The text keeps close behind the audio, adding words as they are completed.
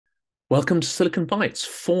Welcome to Silicon Bytes,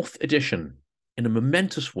 fourth edition, in a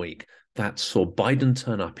momentous week that saw Biden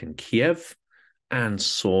turn up in Kiev and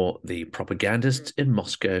saw the propagandists in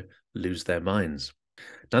Moscow lose their minds. Now,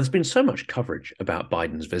 there's been so much coverage about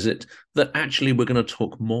Biden's visit that actually we're going to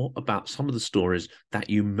talk more about some of the stories that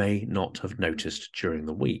you may not have noticed during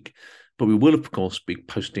the week. But we will, of course, be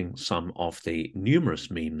posting some of the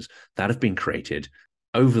numerous memes that have been created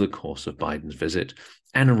over the course of Biden's visit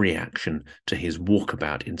and a reaction to his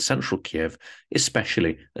walkabout in central Kiev,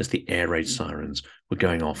 especially as the air raid sirens were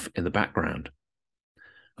going off in the background.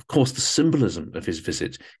 Of course, the symbolism of his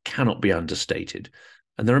visit cannot be understated,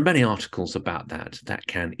 and there are many articles about that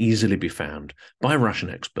can easily be found by Russian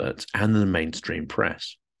experts and the mainstream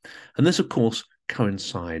press. And this, of course,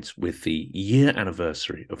 coincides with the year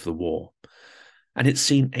anniversary of the war. And it's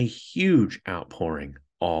seen a huge outpouring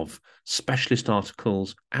of specialist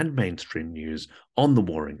articles and mainstream news on the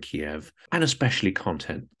war in Kiev, and especially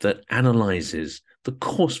content that analyzes the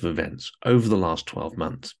course of events over the last 12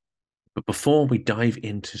 months. But before we dive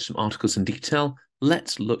into some articles in detail,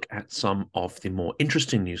 let's look at some of the more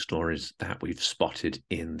interesting news stories that we've spotted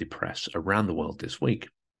in the press around the world this week.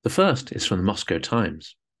 The first is from the Moscow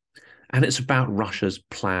Times, and it's about Russia's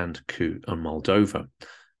planned coup in Moldova.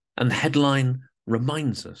 And the headline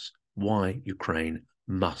reminds us why Ukraine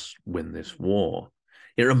must win this war.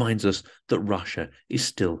 It reminds us that Russia is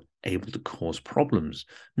still able to cause problems,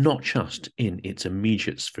 not just in its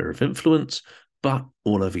immediate sphere of influence, but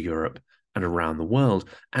all over Europe and around the world,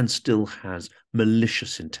 and still has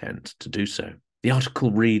malicious intent to do so. The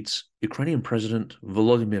article reads, Ukrainian President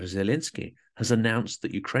Volodymyr Zelensky has announced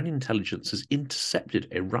that Ukrainian intelligence has intercepted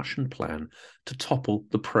a Russian plan to topple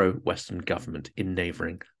the pro-Western government in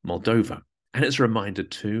neighboring Moldova. And it's a reminder,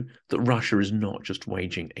 too, that Russia is not just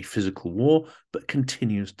waging a physical war, but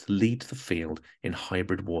continues to lead the field in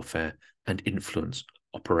hybrid warfare and influence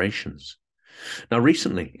operations. Now,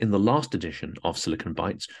 recently, in the last edition of Silicon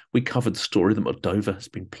Bytes, we covered the story that Moldova has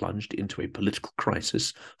been plunged into a political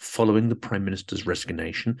crisis following the Prime Minister's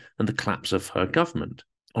resignation and the collapse of her government.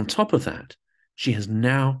 On top of that, she has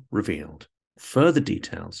now revealed further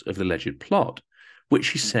details of the alleged plot, which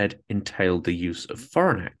she said entailed the use of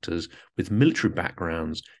foreign actors with military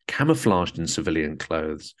backgrounds camouflaged in civilian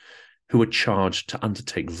clothes, who were charged to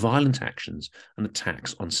undertake violent actions and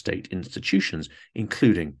attacks on state institutions,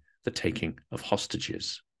 including the taking of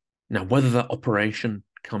hostages. Now, whether that operation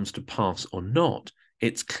comes to pass or not,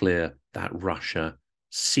 it's clear that Russia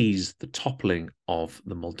sees the toppling of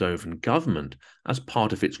the Moldovan government as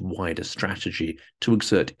part of its wider strategy to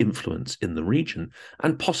exert influence in the region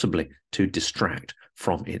and possibly to distract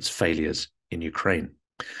from its failures in Ukraine.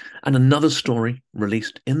 And another story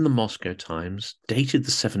released in the Moscow Times, dated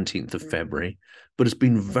the 17th of February, but has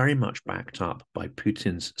been very much backed up by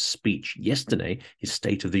Putin's speech yesterday, his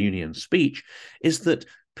State of the Union speech, is that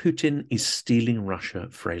Putin is steeling Russia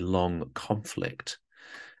for a long conflict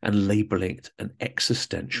and labeling it an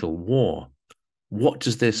existential war. What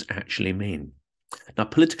does this actually mean? Now,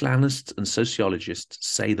 political analysts and sociologists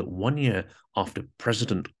say that 1 year after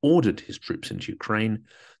President ordered his troops into Ukraine,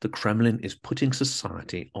 the Kremlin is putting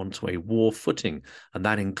society onto a war footing, and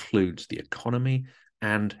that includes the economy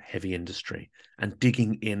and heavy industry, and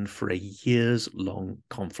digging in for a years-long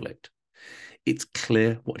conflict. It's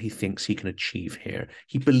clear what he thinks he can achieve here.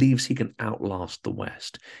 He believes he can outlast the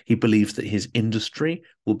West. He believes that his industry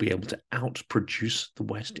will be able to outproduce the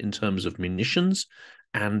West in terms of munitions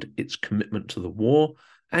and its commitment to the war.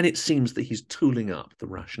 And it seems that he's tooling up the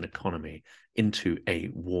Russian economy into a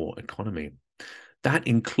war economy. That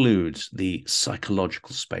includes the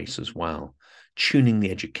psychological space as well, tuning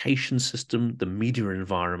the education system, the media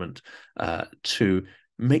environment, to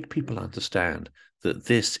make people understand that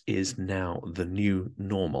this is now the new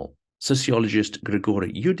normal. Sociologist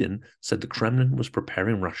Grigory Yudin said the Kremlin was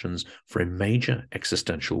preparing Russians for a major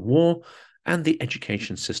existential war, and the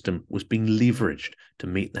education system was being leveraged to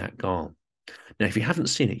meet that goal. Now, if you haven't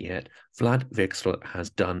seen it yet, Vlad Vexler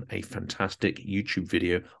has done a fantastic YouTube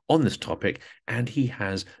video on this topic, and he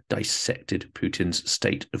has dissected Putin's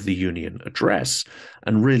State of the Union address.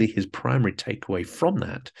 And really, his primary takeaway from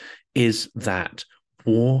that is that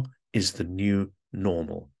war is the new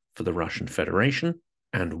normal for the Russian Federation,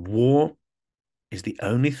 and war is the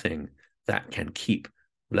only thing that can keep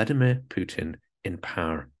Vladimir Putin in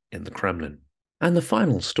power in the Kremlin. And the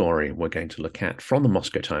final story we're going to look at from the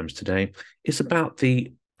Moscow Times today is about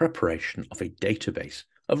the preparation of a database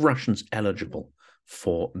of Russians eligible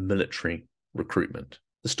for military recruitment.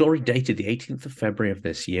 The story, dated the 18th of February of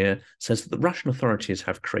this year, says that the Russian authorities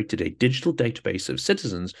have created a digital database of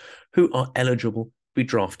citizens who are eligible to be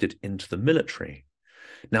drafted into the military.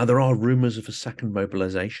 Now, there are rumors of a second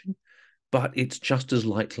mobilization, but it's just as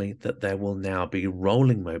likely that there will now be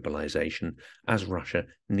rolling mobilization as Russia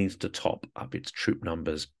needs to top up its troop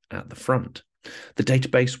numbers at the front. The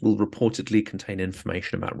database will reportedly contain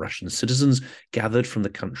information about Russian citizens gathered from the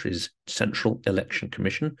country's Central Election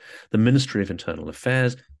Commission, the Ministry of Internal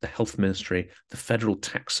Affairs, the Health Ministry, the Federal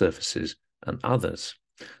Tax Services, and others.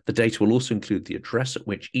 The data will also include the address at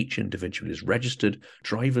which each individual is registered,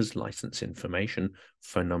 driver's license information,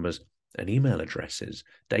 phone numbers, and email addresses,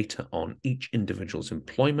 data on each individual's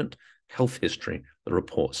employment, health history, the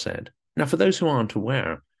report said. Now, for those who aren't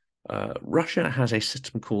aware, Russia has a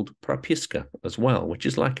system called propiska as well, which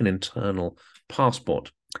is like an internal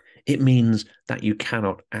passport. It means that you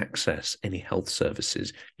cannot access any health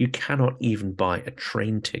services. You cannot even buy a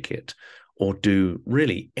train ticket or do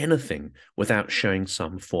really anything without showing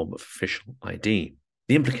some form of official ID.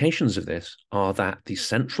 The implications of this are that the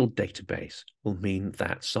central database will mean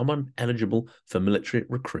that someone eligible for military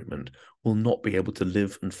recruitment will not be able to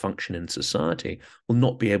live and function in society, will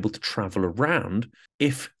not be able to travel around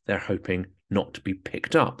if they're hoping not to be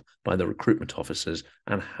picked up by the recruitment officers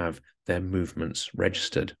and have their movements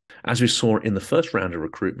registered. As we saw in the first round of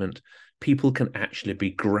recruitment, people can actually be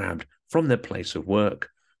grabbed from their place of work,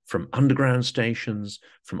 from underground stations,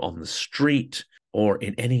 from on the street, or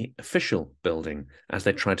in any official building as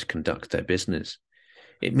they try to conduct their business.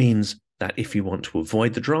 It means that if you want to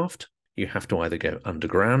avoid the draft, you have to either go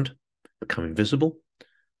underground, become invisible,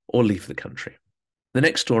 or leave the country. The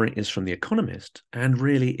next story is from The Economist, and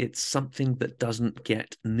really it's something that doesn't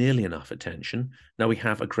get nearly enough attention. Now, we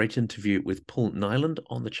have a great interview with Paul Nyland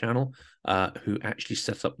on the channel, who actually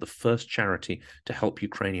set up the first charity to help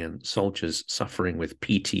Ukrainian soldiers suffering with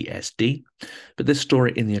PTSD. But this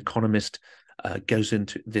story in The Economist goes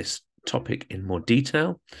into this topic in more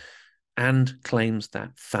detail and claims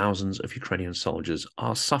that thousands of Ukrainian soldiers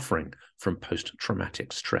are suffering from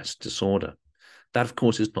post-traumatic stress disorder. That, of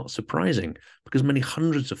course, is not surprising because many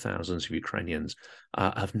hundreds of thousands of Ukrainians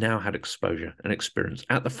have now had exposure and experience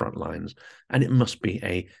at the front lines, and it must be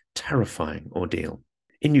a terrifying ordeal.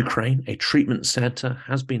 In Ukraine, a treatment center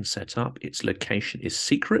has been set up. Its location is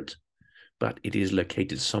secret, but it is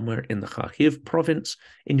located somewhere in the Kharkiv province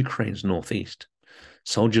in Ukraine's northeast.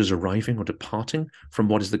 Soldiers arriving or departing from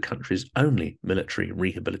what is the country's only military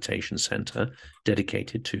rehabilitation center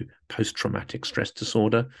dedicated to post-traumatic stress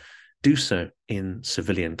disorder do so in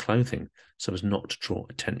civilian clothing so as not to draw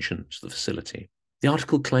attention to the facility. The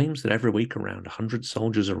article claims that every week around 100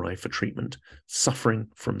 soldiers arrive for treatment, suffering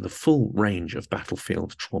from the full range of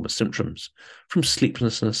battlefield trauma symptoms, from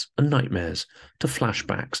sleeplessness and nightmares to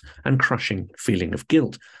flashbacks and crushing feeling of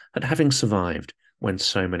guilt at having survived when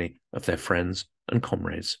so many of their friends and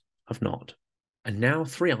comrades have not. And now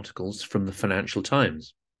 3 articles from the Financial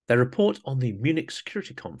Times. They report on the Munich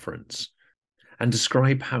Security Conference and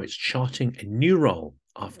describe how it's charting a new role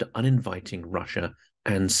after uninviting Russia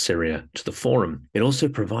and Syria to the forum. It also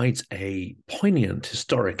provides a poignant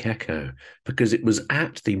historic echo because it was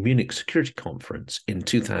at the Munich Security Conference in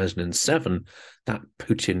 2007 that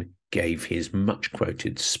Putin gave his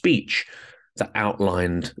much-quoted speech that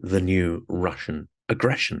outlined the new Russian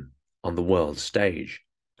aggression on the world stage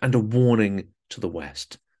and a warning to the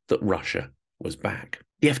West that Russia was back.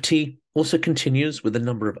 The FT also continues with a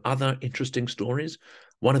number of other interesting stories.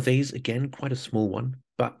 One of these, again, quite a small one,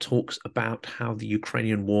 but talks about how the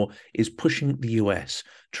Ukrainian war is pushing the US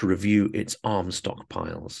to review its arms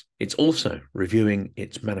stockpiles. It's also reviewing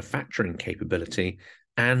its manufacturing capability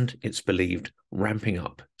and it's believed ramping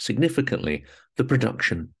up significantly the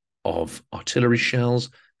production of artillery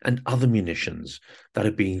shells and other munitions that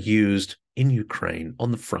are being used in Ukraine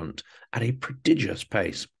on the front at a prodigious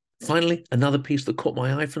pace. Finally, another piece that caught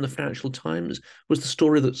my eye from the Financial Times was the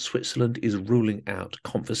story that Switzerland is ruling out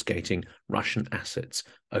confiscating Russian assets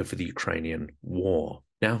over the Ukrainian war.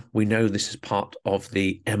 Now, we know this is part of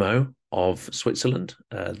the MO of Switzerland.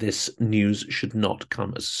 This news should not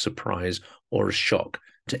come as a surprise or a shock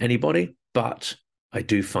to anybody, but I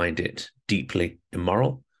do find it deeply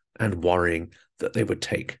immoral and worrying that they would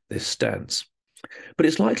take this stance. But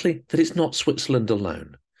it's likely that it's not Switzerland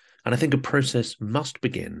alone. And I think a process must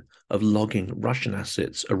begin of logging Russian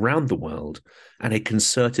assets around the world and a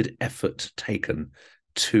concerted effort taken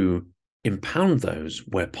to impound those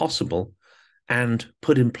where possible and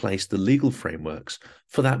put in place the legal frameworks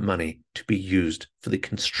for that money to be used for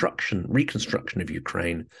the reconstruction of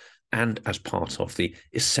Ukraine and as part of the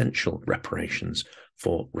essential reparations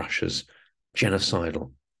for Russia's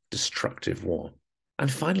genocidal, destructive war.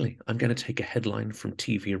 And finally, I'm going to take a headline from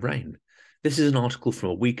TV Rain. This is an article from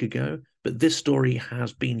a week ago, but this story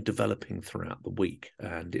has been developing throughout the week,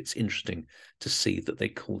 and it's interesting to see that they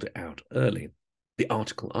called it out early. The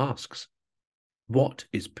article asks, What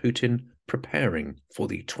is Putin preparing for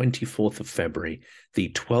the 24th of February, the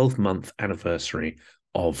 12-month anniversary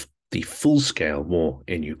of the full-scale war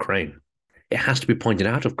in Ukraine? It has to be pointed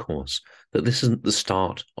out, of course, that this isn't the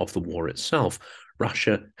start of the war itself.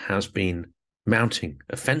 Russia has been mounting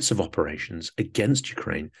offensive operations against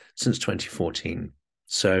Ukraine since 2014.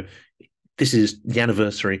 So this is the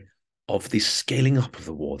anniversary of the scaling up of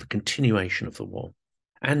the war, the continuation of the war.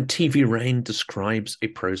 And TV Rain describes a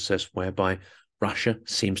process whereby Russia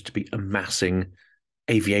seems to be amassing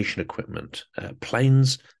aviation equipment,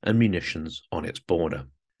 planes and munitions on its border.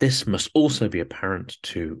 This must also be apparent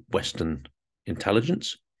to Western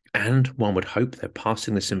intelligence, and one would hope they're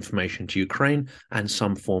passing this information to Ukraine and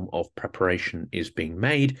some form of preparation is being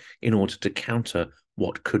made in order to counter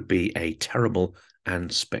what could be a terrible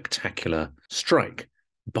and spectacular strike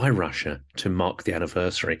by Russia to mark the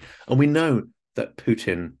anniversary. And we know that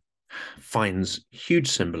Putin finds huge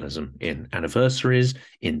symbolism in anniversaries,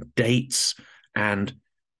 in dates, and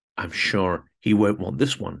I'm sure he won't want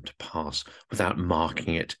this one to pass without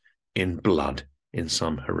marking it in blood in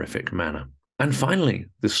some horrific manner. And finally,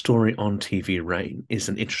 the story on TV Rain is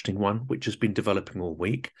an interesting one, which has been developing all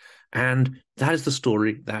week. And that is the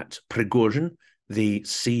story that Prigozhin, the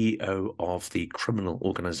CEO of the criminal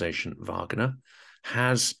organization Wagner,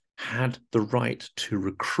 has had the right to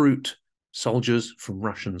recruit soldiers from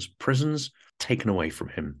Russians' prisons taken away from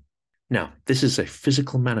him. Now, this is a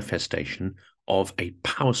physical manifestation of a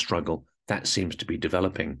power struggle that seems to be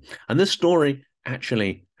developing. And this story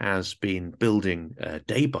actually has been building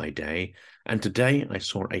day by day. And today I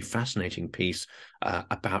saw a fascinating piece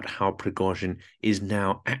about how Prigozhin is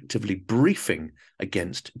now actively briefing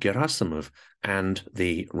against Gerasimov and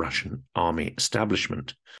the Russian army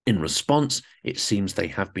establishment. In response, it seems they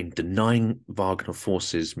have been denying Wagner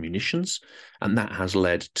forces munitions, and that has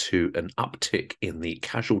led to an uptick in the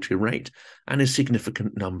casualty rate and a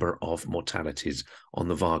significant number of mortalities on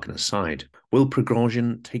the Wagner side. Will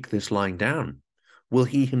Prigozhin take this lying down? Will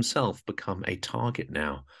he himself become a target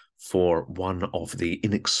now for one of the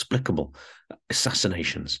inexplicable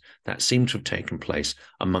assassinations that seem to have taken place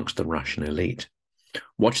amongst the Russian elite?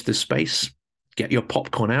 Watch this space. Get your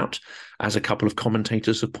popcorn out. As a couple of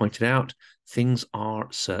commentators have pointed out, things are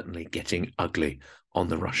certainly getting ugly on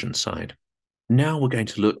the Russian side. Now we're going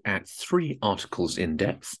to look at 3 articles in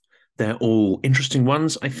depth. They're all interesting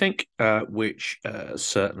ones, I think, which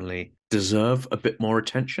certainly deserve a bit more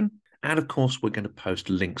attention. And of course, we're going to post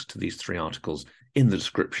links to these 3 articles in the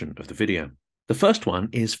description of the video. The first one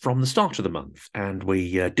is from the start of the month, and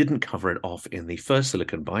we didn't cover it off in the first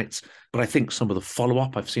Silicon Bites, but I think some of the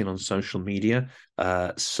follow-up I've seen on social media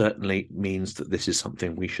certainly means that this is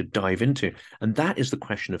something we should dive into. And that is the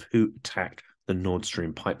question of who attacked the Nord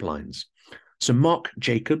Stream pipelines. So Mark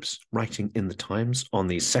Jacobs, writing in the Times on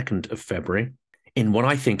the 2nd of February, in what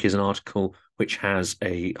I think is an article which has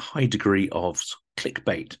a high degree of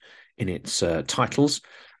clickbait in its titles.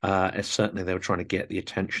 Certainly they were trying to get the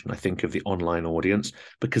attention, I think, of the online audience,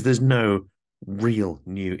 because there's no real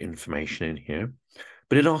new information in here.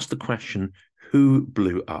 But it asked the question, who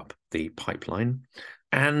blew up the pipeline?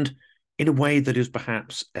 And in a way that is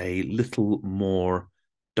perhaps a little more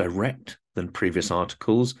direct than previous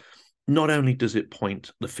articles, not only does it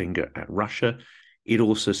point the finger at Russia, it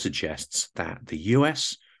also suggests that the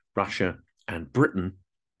US, Russia, and Britain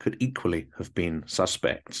could equally have been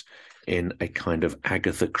suspects in a kind of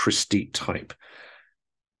Agatha Christie type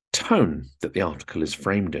tone that the article is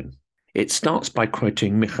framed in. It starts by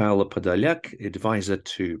quoting Mikhail Podolyak, advisor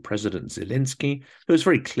to President Zelensky, who has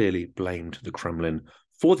very clearly blamed the Kremlin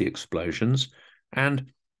for the explosions.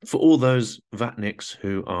 And for all those Vatniks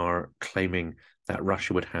who are claiming that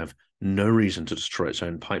Russia would have no reason to destroy its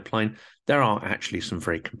own pipeline, there are actually some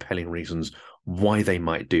very compelling reasons why they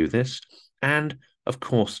might do this. And of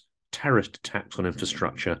course, terrorist attacks on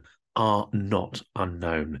infrastructure are not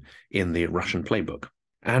unknown in the Russian playbook.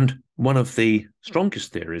 And one of the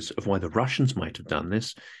strongest theories of why the Russians might have done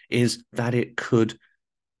this is that it could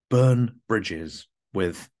burn bridges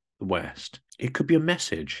with the West. It could be a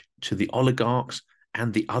message to the oligarchs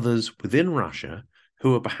and the others within Russia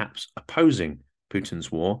who are perhaps opposing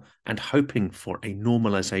Putin's war and hoping for a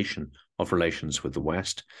normalization of relations with the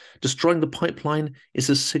West. Destroying the pipeline is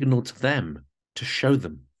a signal to them to show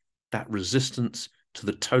them that resistance to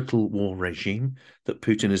the total war regime that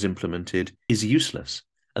Putin has implemented is useless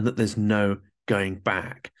and that there's no going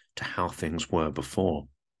back to how things were before.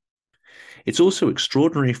 It's also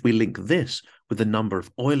extraordinary if we link this with the number of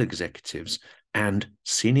oil executives and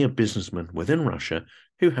senior businessmen within Russia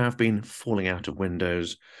who have been falling out of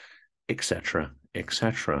windows, etc.,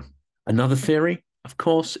 etc. Another theory, of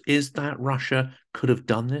course, is that Russia could have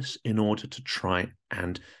done this in order to try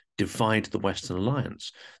and divide the Western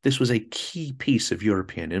alliance. This was a key piece of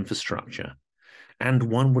European infrastructure. And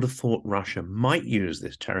one would have thought Russia might use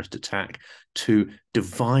this terrorist attack to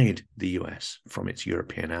divide the US from its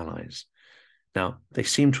European allies. Now, they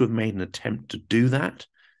seem to have made an attempt to do that.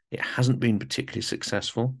 It hasn't been particularly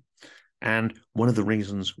successful. And one of the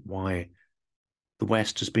reasons why the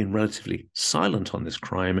West has been relatively silent on this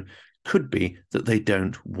crime could be that they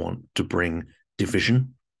don't want to bring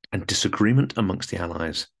division and disagreement amongst the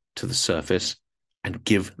allies to the surface and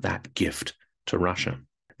give that gift to Russia.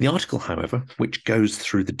 The article, however, which goes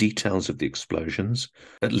through the details of the explosions,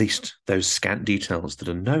 at least those scant details that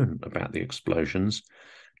are known about the explosions,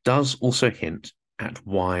 does also hint at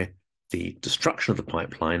why the destruction of the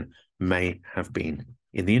pipeline may have been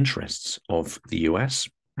in the interests of the US.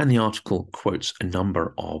 And the article quotes a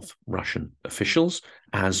number of Russian officials,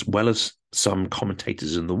 as well as some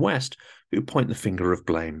commentators in the West who point the finger of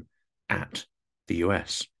blame at the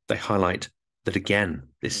US. They highlight that, again,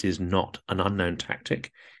 this is not an unknown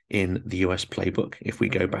tactic in the US playbook if we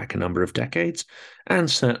go back a number of decades, and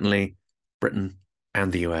certainly Britain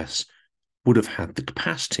and the US would have had the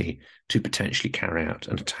capacity to potentially carry out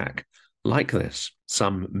an attack like this.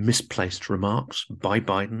 Some misplaced remarks by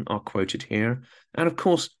Biden are quoted here, and of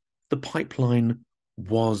course, the pipeline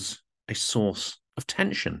was a source of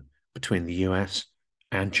tension between the US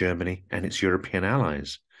and Germany and its European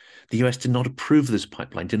allies. The US did not approve of this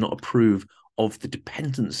pipeline, did not approve of the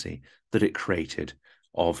dependency that it created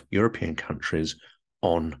of European countries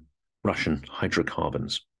on Russian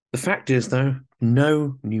hydrocarbons. The fact is, though,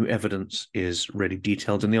 no new evidence is really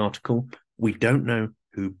detailed in the article. We don't know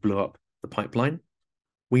who blew up the pipeline.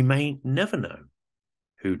 We may never know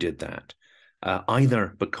who did that,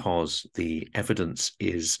 either because the evidence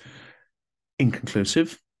is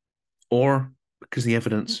inconclusive or because the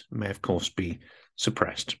evidence may, of course, be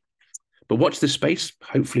suppressed. But watch this space.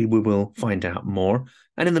 Hopefully we will find out more.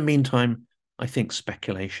 And in the meantime, I think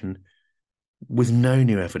speculation with no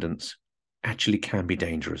new evidence actually can be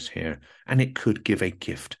dangerous here, and it could give a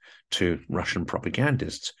gift to Russian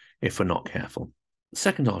propagandists if we're not careful. The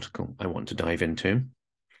second article I want to dive into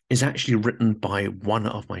is actually written by one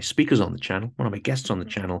of my speakers on the channel, one of my guests on the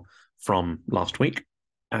channel from last week.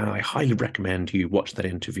 And I highly recommend you watch that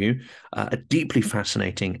interview. A deeply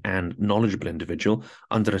fascinating and knowledgeable individual,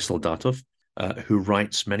 Andrei Soldatov, who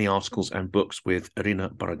writes many articles and books with Irina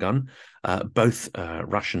Baragan, both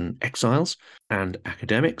Russian exiles and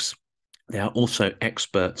academics. They are also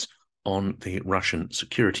experts on the Russian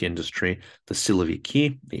security industry, the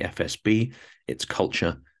Siloviki, the FSB, its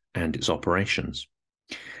culture, and its operations.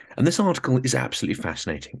 And this article is absolutely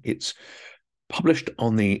fascinating. It's published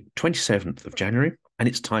on the 27th of January, and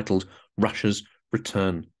it's titled Russia's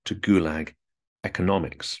Return to Gulag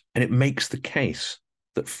Economics. And it makes the case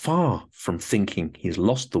that far from thinking he's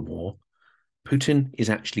lost the war, Putin is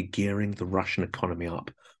actually gearing the Russian economy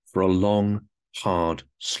up for a long, hard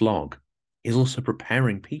slog. He's also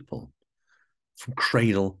preparing people from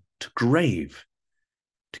cradle to grave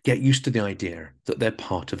to get used to the idea that they're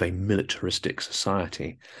part of a militaristic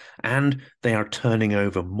society, and they are turning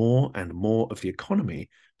over more and more of the economy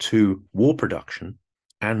to war production,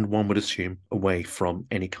 and one would assume away from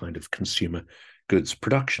any kind of consumer goods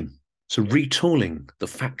production. So retooling the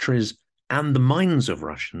factories and the minds of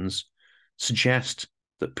Russians suggest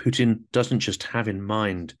that Putin doesn't just have in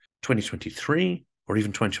mind 2023 or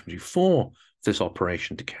even 2024 for this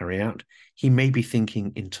operation to carry out. He may be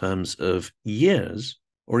thinking in terms of years,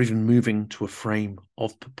 or even moving to a frame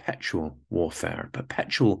of perpetual warfare,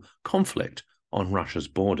 perpetual conflict on Russia's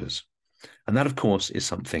borders. And that, of course, is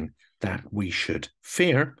something that we should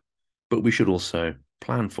fear, but we should also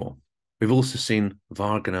plan for. We've also seen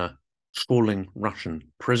Wagner trawling Russian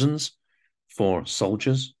prisons for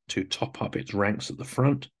soldiers to top up its ranks at the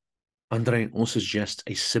front. Andrei also suggests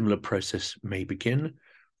a similar process may begin,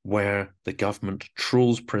 where the government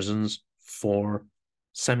trawls prisons for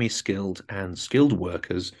semi-skilled and skilled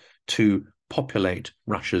workers to populate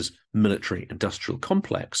Russia's military-industrial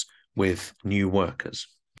complex with new workers.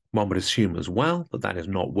 One would assume as well that that is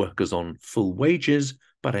not workers on full wages,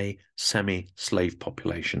 but a semi-slave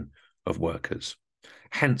population of workers.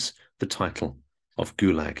 Hence the title of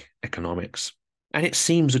GULAG Economics. And it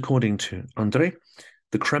seems, according to Andrei,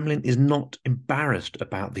 the Kremlin is not embarrassed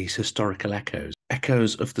about these historical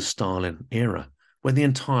echoes of the Stalin era, when the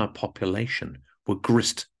entire population were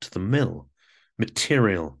grist to the mill,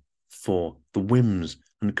 material for the whims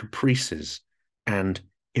and caprices and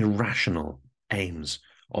irrational aims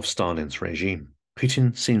of Stalin's regime.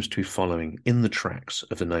 Putin seems to be following in the tracks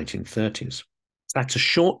of the 1930s. That's a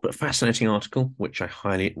short but fascinating article, which I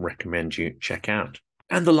highly recommend you check out.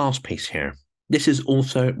 And the last piece here. This is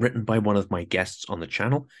also written by one of my guests on the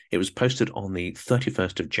channel. It was posted on the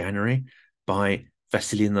 31st of January by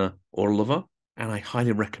Vasilina Orlova, and I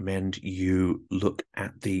highly recommend you look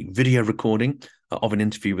at the video recording of an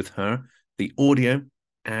interview with her. The audio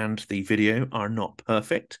and the video are not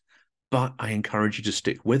perfect, but I encourage you to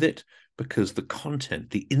stick with it because the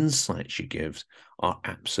content, the insights she gives are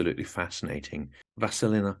absolutely fascinating.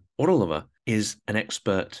 Vasilina Orlova is an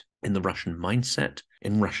expert in the Russian mindset,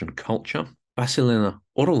 in Russian culture. Vasilina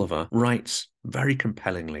Orlova writes very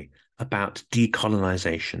compellingly about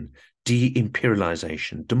decolonization,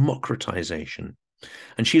 de-imperialization, democratization.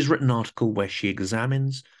 And she's written an article where she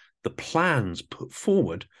examines the plans put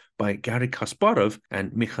forward by Garry Kasparov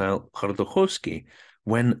and Mikhail Khodorkovsky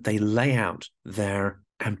when they lay out their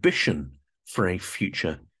ambition for a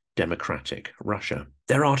future democratic Russia.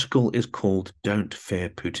 Their article is called Don't Fear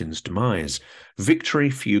Putin's Demise, Victory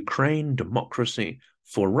for Ukraine, Democracy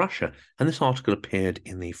for Russia. And this article appeared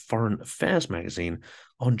in the Foreign Affairs magazine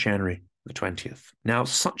on January the 20th. Now,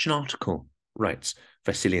 such an article, writes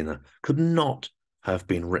Vasilina, could not have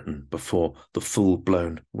been written before the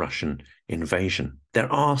full-blown Russian invasion.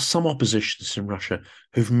 There are some oppositionists in Russia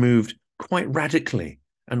who've moved quite radically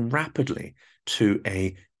and rapidly to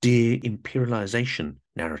a de-imperialization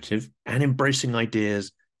narrative and embracing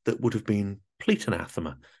ideas that would have been complete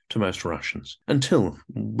anathema to most Russians until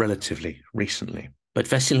relatively recently. But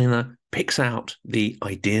Vasilina picks out the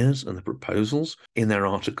ideas and the proposals in their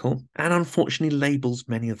article and unfortunately labels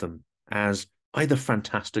many of them as either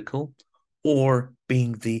fantastical or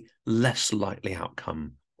being the less likely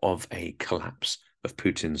outcome of a collapse of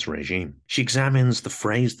Putin's regime. She examines the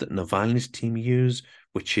phrase that Navalny's team use,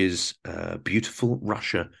 which is beautiful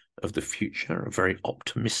Russia of the future, a very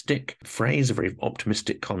optimistic phrase, a very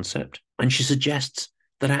optimistic concept. And she suggests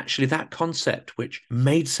that actually that concept, which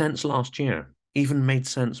made sense last year, even made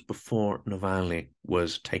sense before Navalny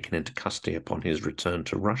was taken into custody upon his return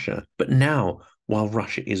to Russia. But now, while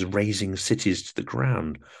Russia is razing cities to the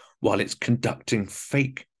ground, while it's conducting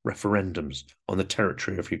fake referendums on the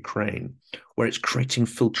territory of Ukraine, where it's creating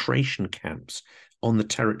filtration camps on the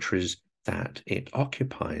territories that it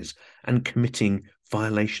occupies and committing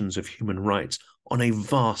violations of human rights on a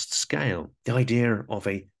vast scale, the idea of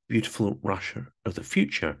a beautiful Russia of the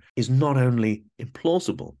future is not only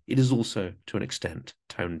implausible, it is also, to an extent,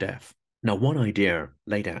 tone deaf. Now, one idea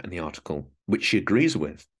laid out in the article, which she agrees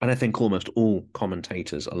with, and I think almost all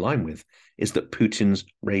commentators align with, is that Putin's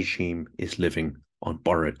regime is living on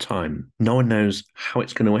borrowed time. No one knows how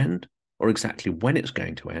it's going to end or exactly when it's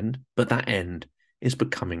going to end, but that end is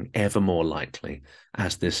becoming ever more likely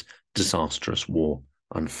as this disastrous war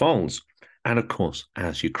unfolds. And of course,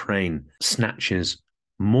 as Ukraine snatches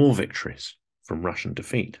more victories from Russian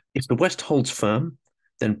defeat. If the West holds firm,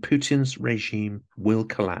 then Putin's regime will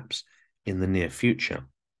collapse in the near future.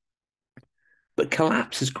 But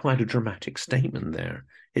collapse is quite a dramatic statement there.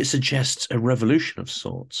 It suggests a revolution of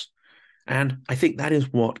sorts. And I think that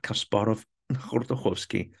is what Kasparov and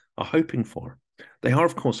Khodorkovsky are hoping for. They are,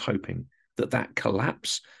 of course, hoping that that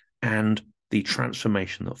collapse and the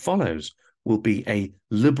transformation that follows will be a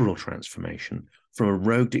liberal transformation from a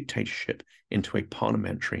rogue dictatorship into a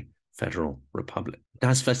parliamentary federal republic.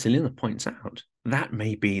 As Vasilina points out, that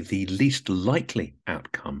may be the least likely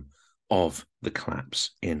outcome of the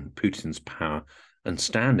collapse in Putin's power and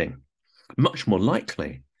standing. Much more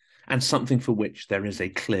likely, and something for which there is a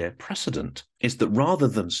clear precedent, is that rather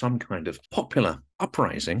than some kind of popular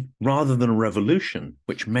uprising, rather than a revolution,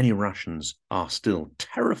 which many Russians are still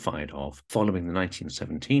terrified of following the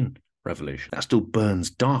 1917 revolution, that still burns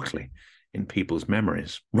darkly in people's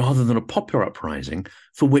memories, rather than a popular uprising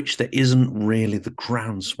for which there isn't really the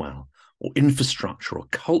groundswell or infrastructure or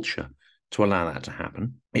culture to allow that to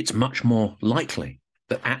happen, it's much more likely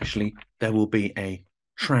that actually there will be a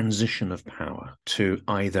transition of power to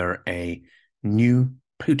either a new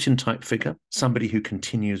Putin-type figure, somebody who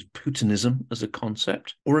continues Putinism as a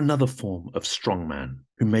concept, or another form of strongman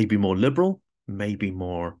who may be more liberal, may be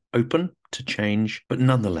more open to change, but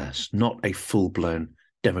nonetheless not a full-blown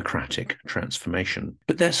democratic transformation.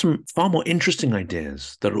 But there's some far more interesting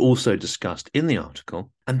ideas that are also discussed in the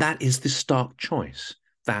article, and that is the stark choice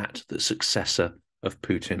that the successor of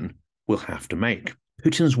Putin will have to make.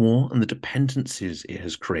 Putin's war and the dependencies it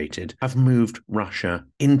has created have moved Russia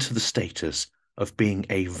into the status of being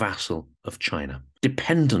a vassal of China,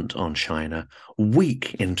 dependent on China,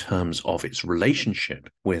 weak in terms of its relationship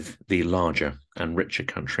with the larger and richer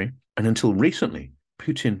country. And until recently,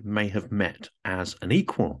 Putin may have met as an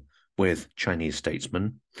equal with Chinese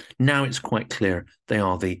statesmen. Now it's quite clear they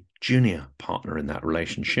are the junior partner in that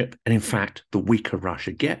relationship. And in fact, the weaker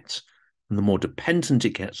Russia gets, and the more dependent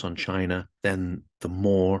it gets on China, then the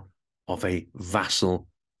more of a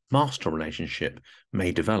vassal-master relationship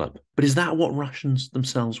may develop. But is that what Russians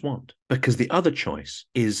themselves want? Because the other choice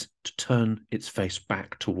is to turn its face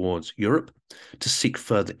back towards Europe, to seek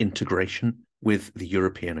further integration with the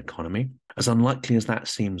European economy. As unlikely as that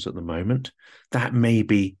seems at the moment, that may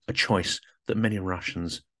be a choice that many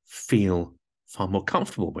Russians feel far more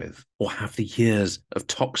comfortable with, or have the years of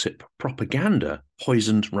toxic propaganda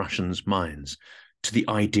poisoned Russians' minds to the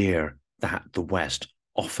idea that the West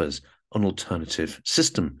offers an alternative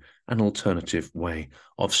system, an alternative way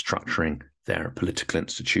of structuring their political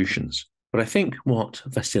institutions. But I think what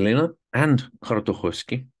Vasilina and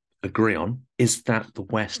Khodorkovsky agree on is that the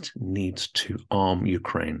West needs to arm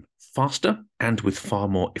Ukraine faster and with far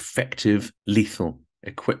more effective lethal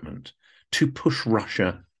equipment to push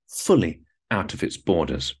Russia fully out of its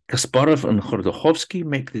borders. Kasparov and Khodorkovsky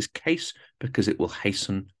make this case because it will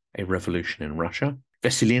hasten a revolution in Russia.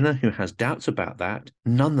 Vasilina, who has doubts about that,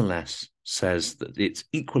 nonetheless says that it's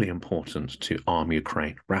equally important to arm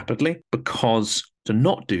Ukraine rapidly, because to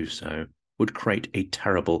not do so would create a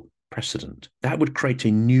terrible precedent. That would create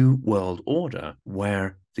a new world order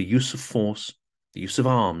where the use of force, the use of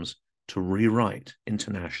arms to rewrite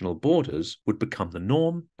international borders would become the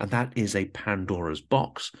norm, and that is a Pandora's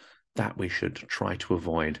box that we should try to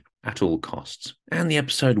avoid at all costs. And the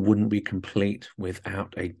episode wouldn't be complete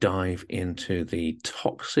without a dive into the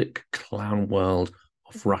toxic clown world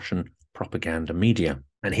of Russian propaganda media.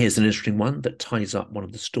 And here's an interesting one that ties up one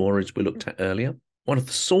of the stories we looked at earlier. One of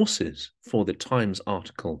the sources for the Times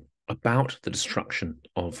article about the destruction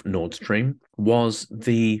of Nord Stream was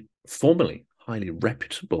the formerly highly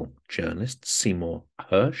reputable journalist Seymour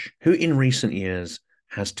Hersh, who in recent years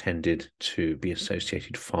has tended to be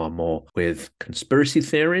associated far more with conspiracy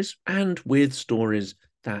theories and with stories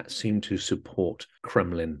that seem to support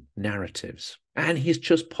Kremlin narratives. And he's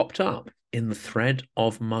just popped up in the thread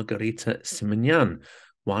of Margarita Simonyan,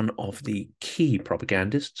 one of the key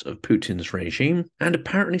propagandists of Putin's regime. And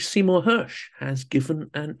apparently Seymour Hersh has given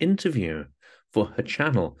an interview for her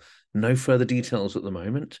channel. No further details at the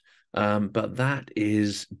moment, but that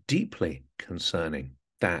is deeply concerning,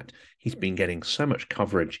 that he's been getting so much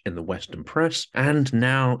coverage in the Western press and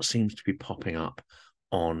now seems to be popping up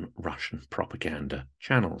on Russian propaganda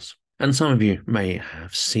channels. And some of you may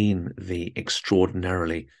have seen the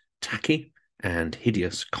extraordinarily tacky and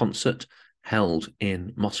hideous concert held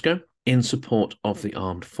in Moscow in support of the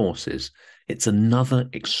armed forces. It's another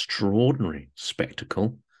extraordinary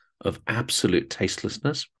spectacle of absolute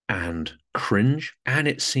tastelessness and cringe, and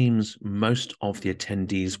it seems most of the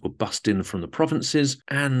attendees were bussed in from the provinces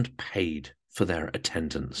and paid for their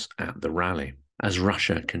attendance at the rally. As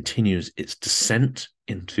Russia continues its descent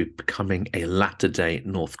into becoming a latter-day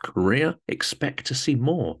North Korea, expect to see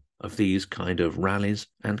more of these kind of rallies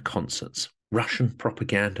and concerts. Russian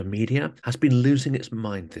propaganda media has been losing its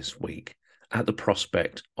mind this week at the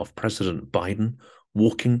prospect of President Biden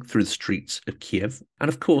walking through the streets of Kiev. And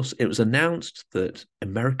of course, it was announced that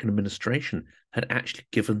American administration had actually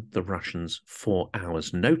given the Russians 4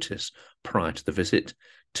 hours notice prior to the visit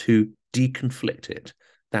to deconflict it.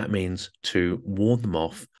 That means to warn them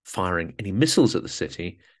off firing any missiles at the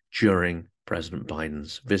city during President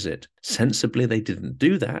Biden's visit. Sensibly, they didn't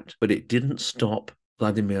do that, but it didn't stop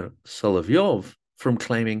Vladimir Solovyov from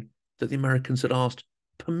claiming that the Americans had asked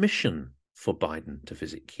permission for Biden to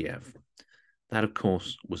visit Kiev. That, of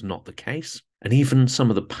course, was not the case. And even some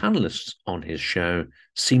of the panelists on his show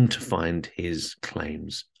seemed to find his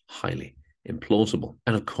claims highly implausible.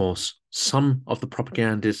 And of course, some of the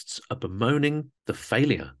propagandists are bemoaning the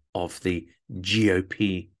failure of the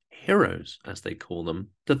GOP heroes, as they call them,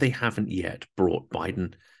 that they haven't yet brought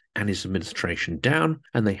Biden and his administration down,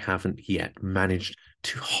 and they haven't yet managed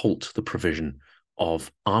to halt the provision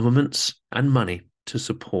of armaments and money to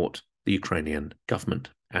support the Ukrainian government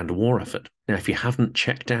and a war effort. Now, if you haven't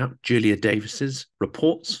checked out Julia Davis's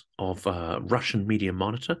reports of Russian Media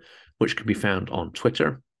Monitor, which can be found on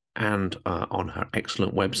Twitter and on her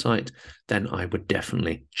excellent website, then I would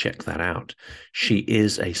definitely check that out. She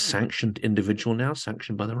is a sanctioned individual now,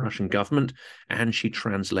 sanctioned by the Russian government, and she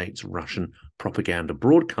translates Russian propaganda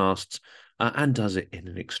broadcasts and does it in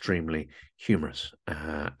an extremely humorous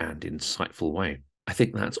and insightful way. I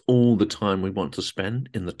think that's all the time we want to spend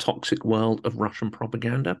in the toxic world of Russian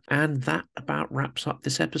propaganda, and that about wraps up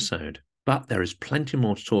this episode. But there is plenty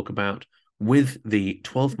more to talk about. With the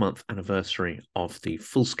 12-month anniversary of the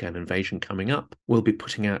full-scale invasion coming up, we'll be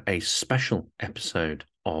putting out a special episode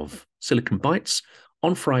of Silicon Bites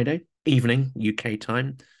on Friday evening, UK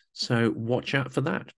time. So watch out for that.